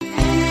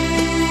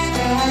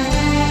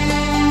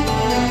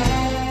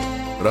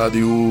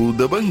راديو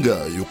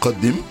دبنجة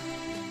يقدم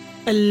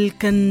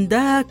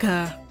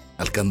الكنداكة.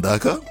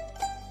 الكنداكة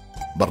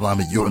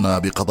برنامج يعنى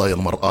بقضايا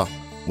المرأة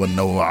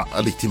والنوع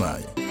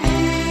الاجتماعي.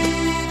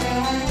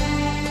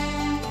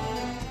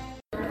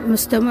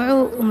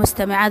 مستمعو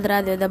ومستمعات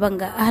راديو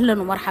دبنجة،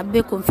 أهلا ومرحبا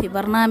بكم في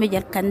برنامج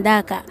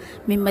الكنداكة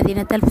من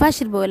مدينة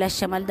الفاشر بولاية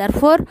شمال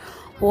دارفور.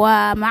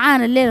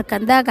 ومعانا الليلة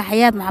الكنداكة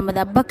حياة محمد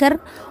أبو بكر،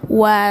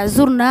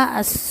 وزرنا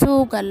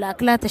السوق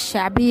الأكلات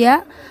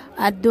الشعبية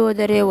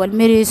الدودري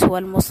والمرس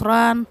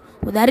والمصران،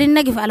 ودارين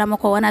نقف على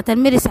مكونات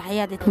المرس.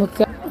 حياة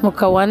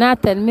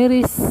مكونات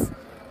المرس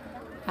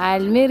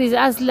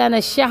أصلا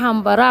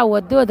الشحم براو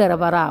والدودرة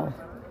براو.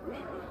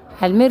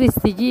 المرس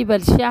تجيب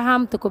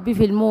الشحم تكبيه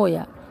في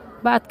الموية،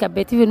 بعد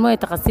كبيتيه في الموية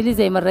تغسليه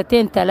زي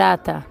مرتين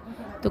ثلاثة،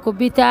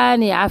 تكبيه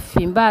تاني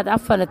يعفن، بعد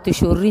عفنت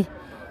تشريه،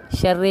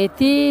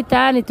 شريتيه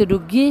تاني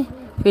تدقيه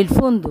في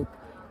الفندق،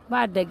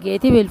 بعد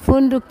دقيتيه في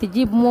الفندق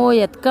تجيب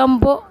موية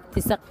كمبو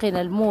تسقين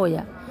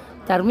الموية،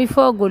 ترميه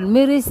فوق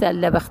المرس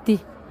اللي بختيه،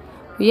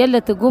 ويلا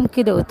تقوم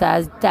كده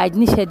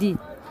وتعجنيه شديد.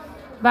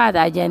 بعد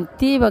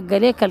عجنتيه بقى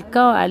ليك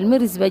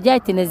المرس بجاي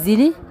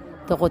تنزليه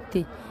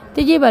تغطيه،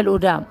 تجيب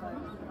القدام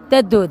ده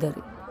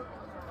الدودري،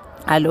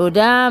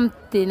 القدام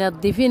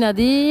تنظفيه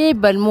نظيف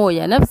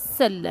بالموية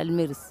نفس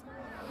المرس،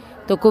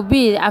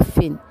 تكبيه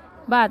عفن،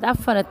 بعد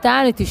عفن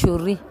التاني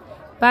تشريه،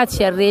 بعد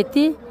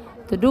شريتي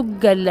تدق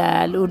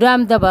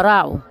القدام ده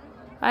براعه،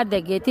 بعد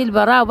دقيتي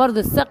البراعه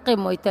برضو تسقي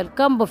موية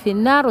الكمبو في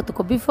النار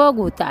وتكبيه فوق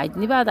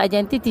وتعجني، بعد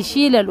عجنتي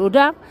تشيل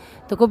القدام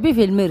تكبيه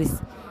في المرس،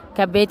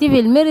 كبيتي في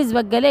المرس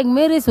بقى لك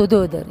مرس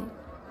ودودري،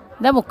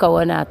 ده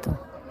مكوناته.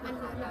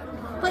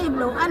 طيب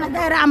لو أنا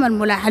داير أعمل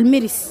ملاح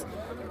المرس،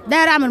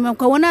 داير أعمل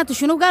مكوناته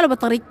شنو؟ قالوا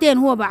بطريقتين،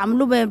 هو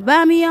بعملوه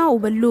بالبامية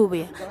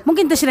وباللوبيا،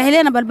 ممكن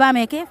تشرحي لنا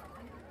بالبامية كيف؟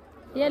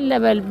 يلا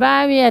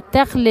بالبامية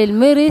تخلي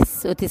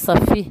المرس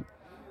وتصفيه،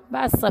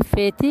 بعد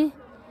صفيتي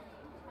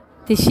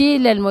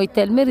تشيل الموية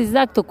المرس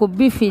ذاك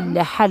تكبيه في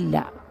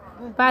الحلة،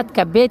 بعد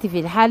كبيتي في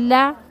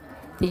الحلة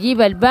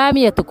تجيب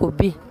البامية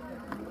تكبيه،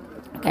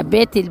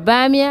 كبيتي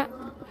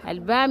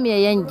البامية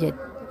ينجد،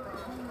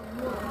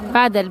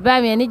 بعد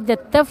البامية نجد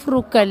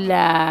تفرك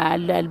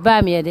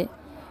البامية دي،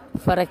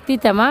 فركتي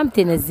تمام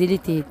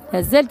تنزلتي،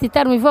 نزلتي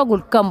ترمي فوق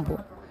الكمبو،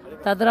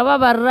 تضربها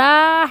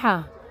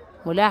بالراحة،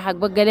 ملاحق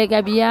بقى لك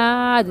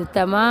أبيض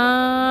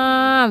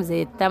وتمام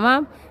زي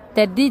التمام،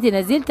 تدي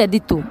تنزل تدي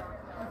توم.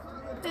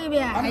 طيب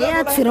يا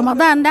حياة، في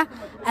رمضان ده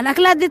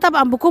الأكلات دي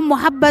طبعا بكون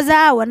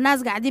محبذة،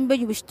 والناس قاعدين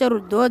بيجوا بيشتروا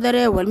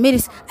الدودرة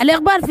والمرس،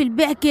 الإقبال في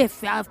البيع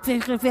كيف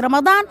في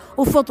رمضان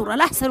وفطر؟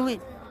 الأحسن وين؟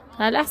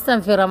 الأحسن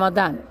في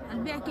رمضان.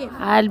 البيع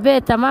كيف؟ البيع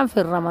تمام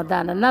في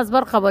رمضان، الناس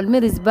برخبوا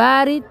المرس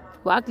بارد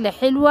وأكلة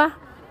حلوة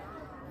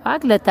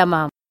وأكلة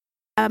تمام.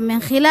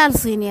 من خلال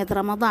صينية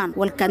رمضان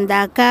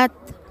والكنداكات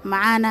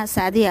معانا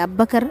سعدية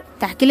أبو بكر،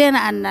 تحكي لنا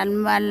أن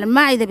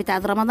المائدة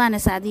بتاعت رمضان يا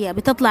سعدية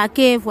بتطلع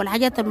كيف،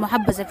 والحاجات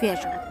المحبذة فيها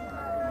شنو؟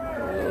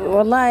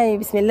 والله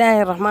بسم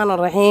الله الرحمن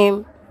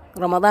الرحيم،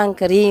 رمضان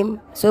كريم،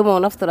 صوموا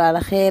ونفطر على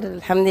خير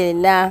الحمد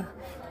لله.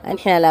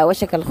 نحن على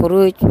وشك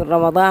الخروج من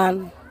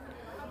رمضان،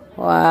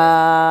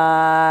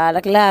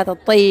 والأكلات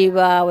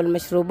الطيبة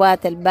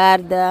والمشروبات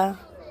الباردة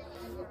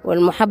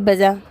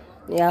والمحبذة.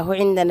 هو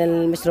عندنا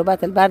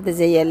المشروبات الباردة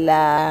زي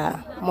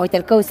موية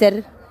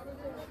الكوثر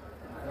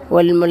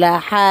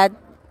والملاحات،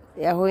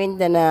 هو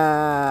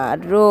عندنا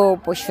الروب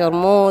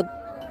والشرموط،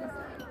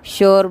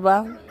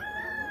 الشوربة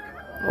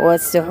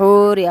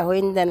والسحور. هو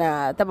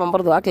عندنا طبعا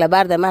برضو أكلة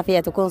باردة ما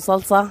فيها تكون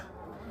صلصة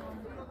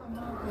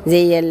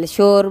زي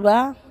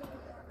الشوربة،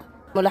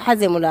 ملاحات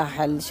زي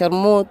ملاح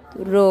الشرموط،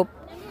 الروب،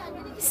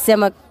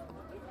 السمك،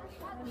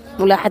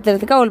 ملاحة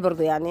الكول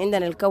برضو، يعني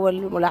عندنا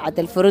الكول، ملاحة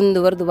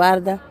الفرندو برضو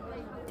باردة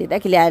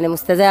تتأكل يعني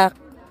مستذاق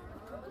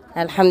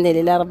الحمد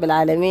لله رب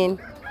العالمين.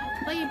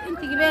 طيب انت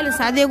قبيل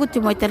سعدية قلتي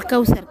موية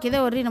الكوثر،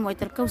 كده ورينا موية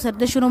الكوثر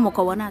ده شنو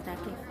مكوناتها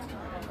كيف؟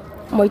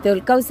 موية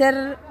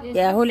الكوثر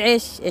هو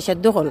العيش، عيش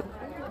الدخن.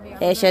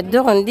 عيش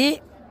الدخن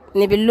دي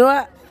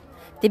نبلوها،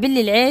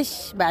 تبلي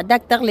العيش، بعد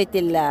ذاك تغلي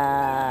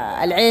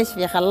العيش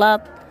في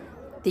خلاط،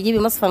 تجيبي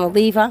مصفى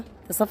نظيفة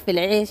تصفي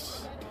العيش،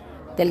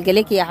 تلقى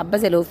لك يا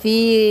حبذا لو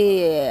في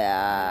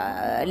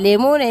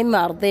ليمونة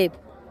إما أرضيب،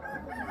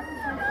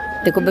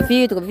 تكب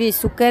فيه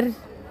السكر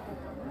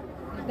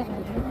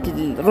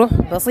روح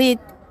بسيط،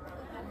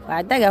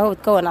 بعد ذاك هو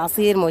تكون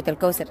عصير موية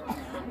الكوثر.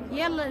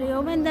 يلا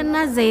اليومين ده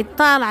الناس زي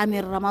طالعة من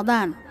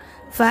رمضان،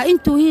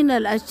 فانتوا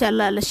هنا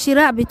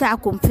الشراء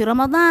بتاعكم في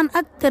رمضان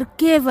أكتر،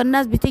 كيف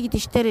الناس بتيجي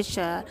تشتري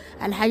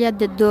الحاجات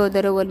دي،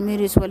 الدودرة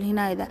والميرس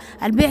والهناية ده،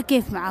 البيع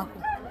كيف معاكم؟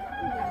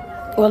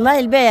 والله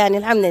البيع يعني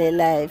الحمد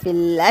لله في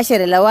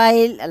الأشهر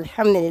الأوائل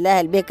الحمد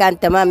لله البيع كان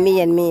تمام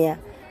 100%.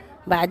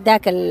 بعد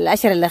ذاك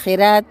الأشهر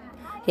الأخيرات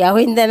هو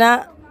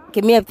عندنا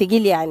كمية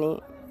بتقل،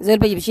 يعني زول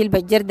بيجي بيشيل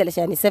بالجردل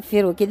عشان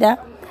يسفر وكده،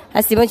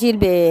 هسي ما نشيل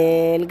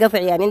بالقطع،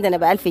 يعني عندنا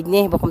ب1000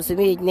 جنيه، ب500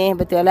 جنيه،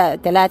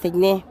 ب3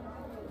 جنيه،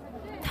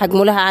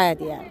 حجموا لها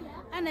عادي. يعني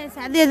أنا يا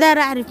سعدية داير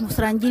أعرف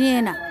مصران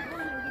جنينة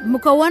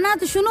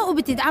مكوناته شنو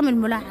وبتتعمل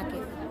ملاحة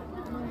كيف؟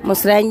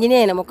 مصران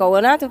جنينة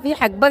مكوناته في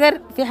حق بقر،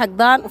 في حق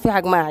ضان، وفي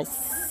حق ماعز.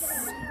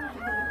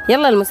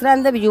 يلا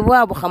المصران ده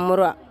بيجيبوها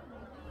بخمروها،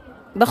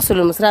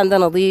 بغسلوا المصران ده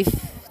نظيف،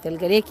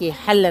 تلقى ليكي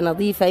حلة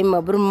نظيفة إما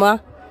برمة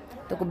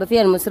تكب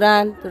فيها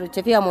المصران، ترش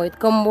فيها موية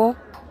كمبو،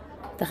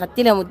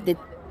 تخدتي لها مدة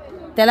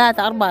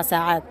 3-4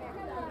 ساعات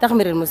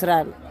تخمر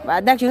المصران.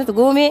 بعد ذاك شنو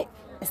تقومي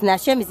أثناء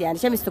الشمس، يعني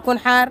الشمس تكون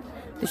حار،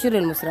 تشر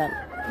المصران.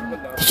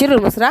 تشر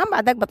المصران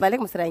بعد ذاك بطلع لك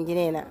مصران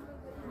جنينة.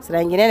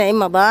 مصران جنينة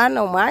إما ضان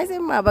أو ماعز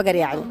إما بقر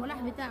يعني. الملاح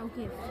بتاعه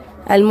كيف؟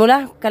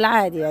 الملاح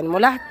كالعادي يعني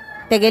ملاح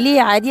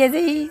تقلية عادية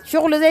زي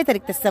شغله زي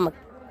تركة السمك.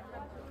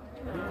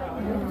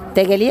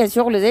 تقلية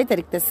شغله زي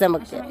تركة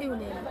السمك.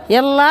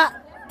 يلا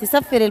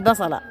تصفر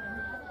البصلة.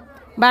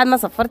 بعد ما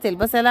صفرت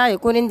البصلة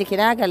يكون عندك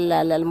هناك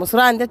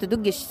المصران ده،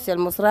 تدق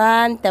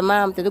المصران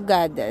تمام،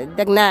 تدق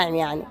دق ناعم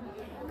يعني،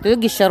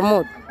 تدق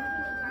الشرموط،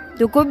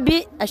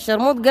 تكبي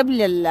الشرموط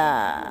قبل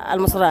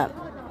المصران.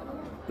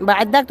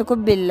 بعد ذاك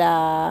تكبي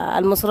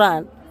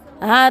المصران،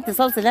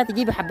 تصلصلها،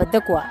 تجيبي حبة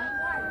دكوة،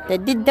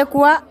 تدي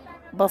الدكوة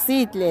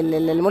بسيط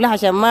للملاح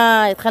عشان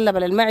ما يتخلب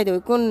على المعدة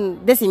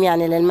ويكون دسم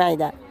يعني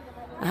للمعدة.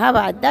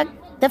 بعد ذاك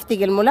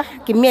تفتق الملح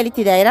كمية اللي انت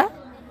دايرة،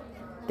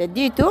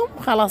 تديته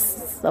خلاص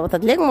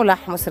ظبطت لك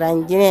ملح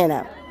مصران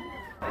جنينة.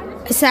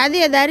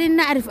 السعدية دارين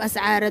نعرف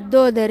أسعار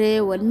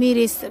الدودرة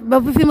والميرس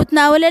في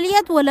متناول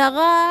اليد ولا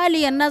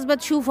غالية الناس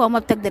بتشوفها وما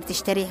بتقدر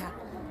تشتريها؟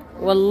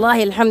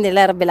 والله الحمد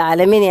لله رب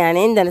العالمين،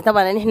 يعني عندنا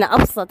طبعا نحن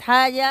أبسط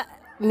حاجة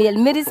من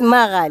الميرس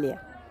ما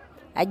غالية.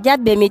 الجات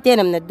ب200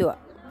 من الدواء،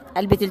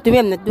 ب300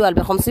 من الدواء،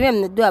 ب500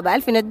 من الدواء،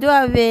 ب1000 من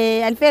الدواء،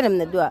 ب2000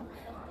 من الدواء.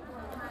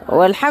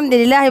 والحمد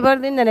لله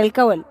برضه عندنا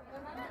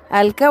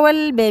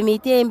الكول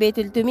ب200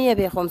 ب300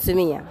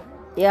 ب500.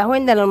 يا هو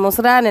عندنا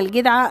المصران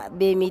القطعة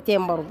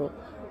ب200 برضه.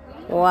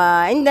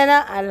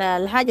 وعندنا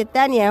الحاجة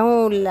الثانية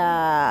هو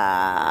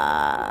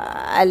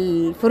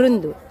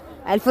الفرندو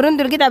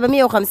القطعة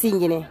ب150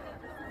 جنيه،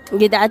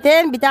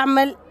 قطعتين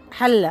بتعمل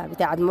حلة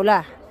بتاعت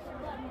ملاح.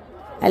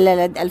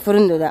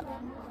 الفرندو ده،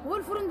 هو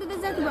الفرندو ده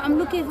ذاته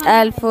بعملوه كيف؟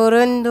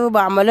 الفرندو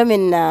بعمله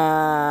من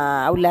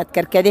أولاد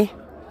كركدة.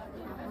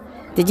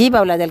 تجيب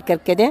أولاد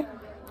الكركدة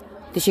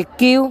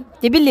تشكيه،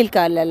 تبلي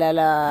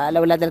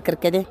الأولاد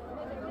الكركدة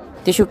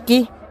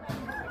تشكيه.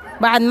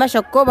 بعد ما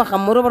شكوه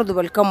بخمروه برضو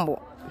بالكمبو،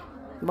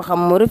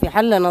 بخمروه في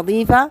حلة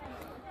نظيفة،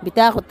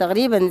 بتاخد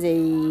تقريبا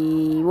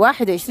زي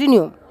 21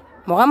 يوم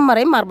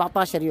مغمرة، إما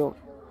 14 يوم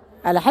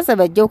على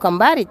حسب الجو. كان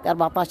بارد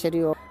 14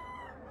 يوم،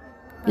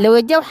 لو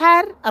الجو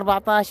حار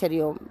 14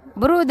 يوم،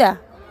 برودة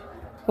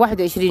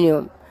 21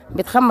 يوم.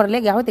 بتخمر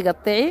لك قهوة،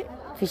 تقطعي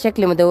في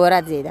شكل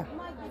مدورات زي ده،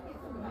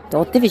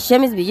 تغطيه في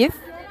الشمس بيجف.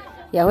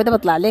 يا هو ده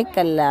بطلع لك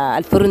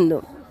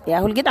الفرندو، يا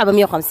هو القطعة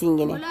ب150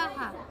 جنيه.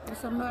 ملاحة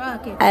بصنعوها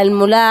كيف؟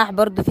 الملاح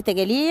برضو في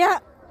تقلية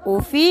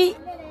وفي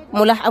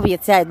ملاح أبيض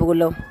سايد، بقول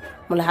له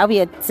ملاح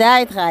أبيض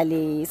سايد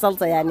خالي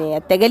صلصة يعني.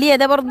 التقلية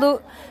ده برضو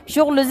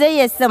شغله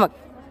زي السمك،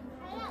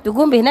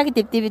 تقوم بهناك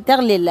تبتدي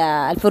تغلي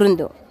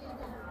الفرندو،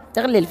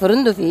 تغلي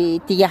الفرندو في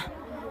اتجاه،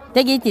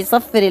 تجي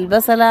تصفر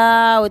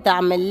البصلة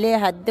وتعمل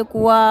لها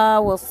الدكوة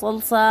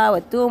والصلصة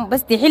والثوم،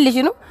 بس تحلي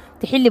شنو؟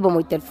 تحلي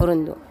بموية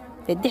الفرندو،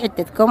 تدي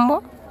حتة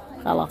كمبو،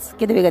 خلاص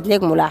كده بقت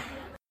ليك ملاح.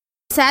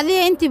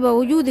 سعدية، انت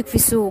بوجودك في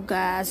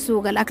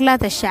سوق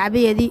الأكلات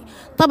الشعبية دي،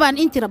 طبعا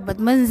انت ربة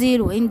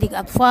منزل وعندك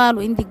أطفال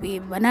وعندك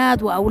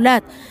بنات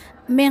وأولاد،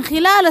 من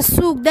خلال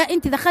السوق ده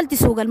انت دخلتي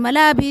سوق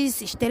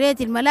الملابس،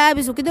 اشتريتي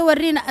الملابس وكده،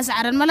 ورينا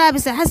أسعار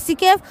الملابس هسي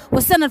كيف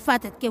والسنة اللي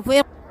فاتت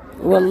كيف.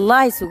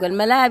 والله سوق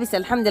الملابس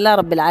الحمد لله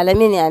رب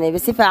العالمين يعني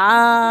بصفة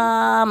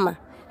عامة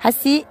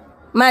هسي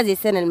ما زي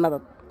السنة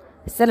المضت.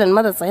 السنة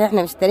المضت صحيح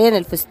احنا اشترينا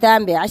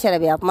الفستان ب10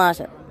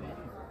 ب12،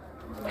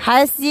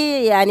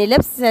 حاسي يعني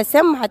لبسة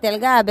سمحة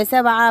تلقاها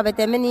ب7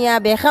 ب8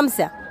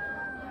 ب5.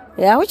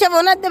 يا هو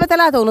شافونات ده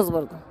ب3.5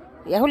 برضه.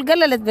 يا هو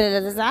قللت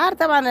بالاسعار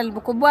طبعا. اللي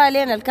بكبوها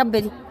لين الكبة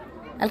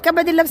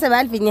دي اللبسة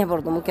ب1000 جنيه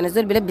برضه، ممكن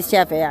الزول بيلبس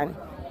شافة يعني.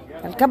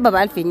 الكبة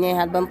ب1000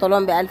 جنيه،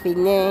 البنطلون ب1000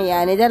 جنيه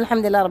يعني. ده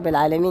الحمد لله رب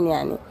العالمين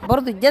يعني.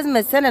 برضه الجزمة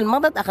السنة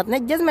المضت أخذنا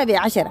الجزمة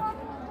ب10،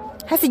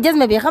 حسي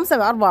الجزمة ب5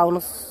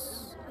 ب4.5،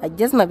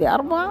 الجزمة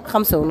ب4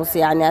 5.5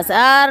 يعني.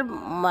 أسعار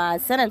مع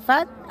السنة اللي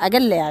فات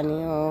أقل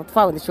يعني،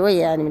 وتفاوض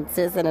شوية يعني من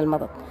السنة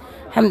المضت.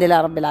 الحمد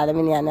لله رب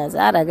العالمين يعني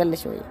أسعار أقل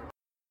شوية.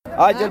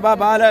 أجل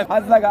باب ألف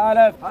حزق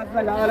ألف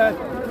حزق ألف.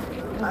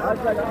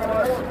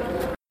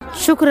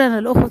 شكرا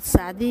الأخوة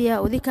السعدية،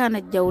 ودي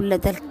كانت جولة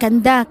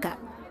الكنداكة،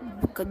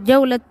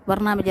 جولة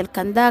برنامج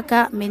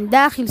الكنداكة من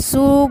داخل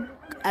سوق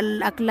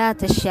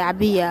الأكلات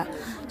الشعبية،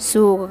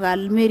 سوق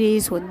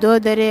الميريس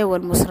والدودرة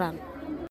والمصران.